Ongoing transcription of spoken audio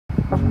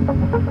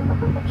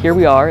Here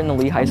we are in the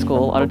Lee High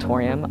School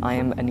auditorium. I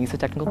am a NESA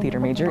technical theater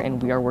major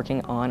and we are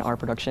working on our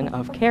production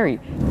of Carrie.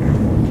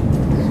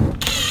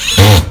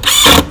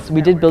 So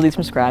we did build these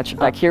from scratch.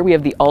 Like here we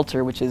have the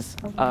altar, which is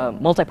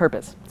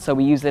multi-purpose. So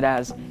we use it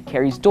as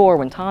Carrie's door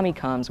when Tommy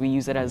comes. We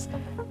use it as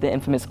the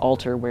infamous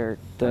altar where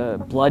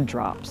the blood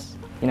drops,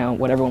 you know,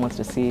 what everyone wants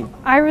to see.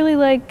 I really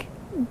like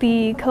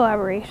the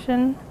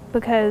collaboration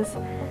because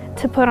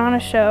to put on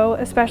a show,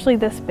 especially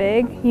this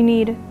big, you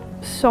need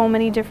so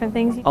many different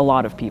things. A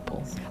lot of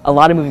people. A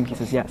lot of moving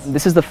pieces, yes.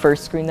 This is the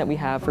first screen that we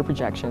have for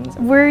projections.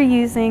 We're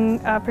using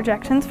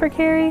projections for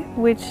Carrie,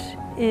 which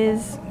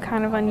is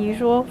kind of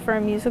unusual for a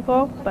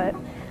musical, but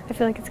I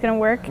feel like it's going to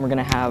work. We're going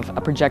to have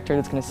a projector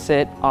that's going to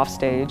sit off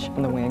stage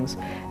in the wings,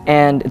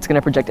 and it's going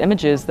to project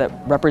images that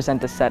represent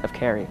the set of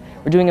Carrie.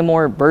 We're doing a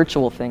more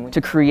virtual thing to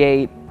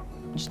create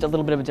just a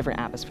little bit of a different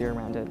atmosphere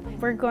around it.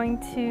 We're going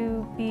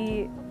to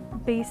be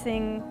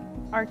basing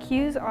our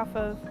cues off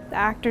of the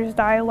actors'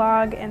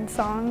 dialogue and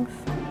songs.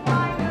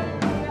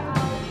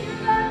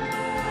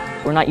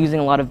 We're not using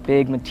a lot of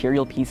big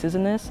material pieces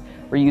in this.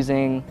 We're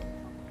using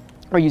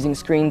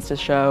screens to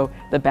show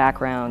the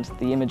background,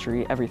 the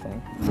imagery,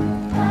 everything.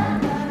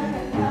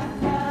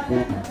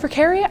 For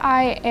Carrie,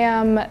 I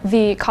am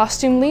the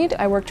costume lead.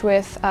 I worked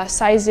with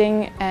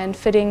sizing and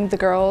fitting the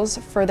girls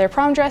for their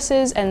prom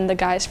dresses and the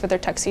guys for their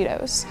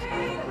tuxedos.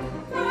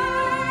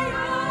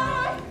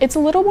 It's a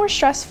little more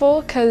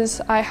stressful because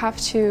I have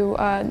to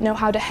know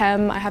how to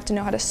hem, I have to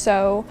know how to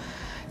sew,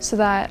 so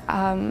that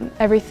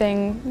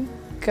everything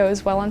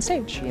goes well on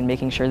stage. And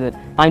making sure that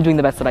I'm doing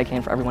the best that I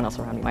can for everyone else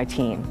around me, my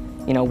team,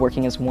 you know,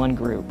 working as one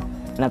group.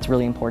 And that's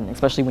really important,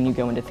 especially when you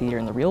go into theater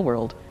in the real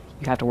world,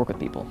 you have to work with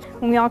people.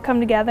 When we all come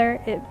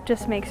together, it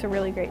just makes a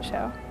really great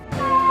show.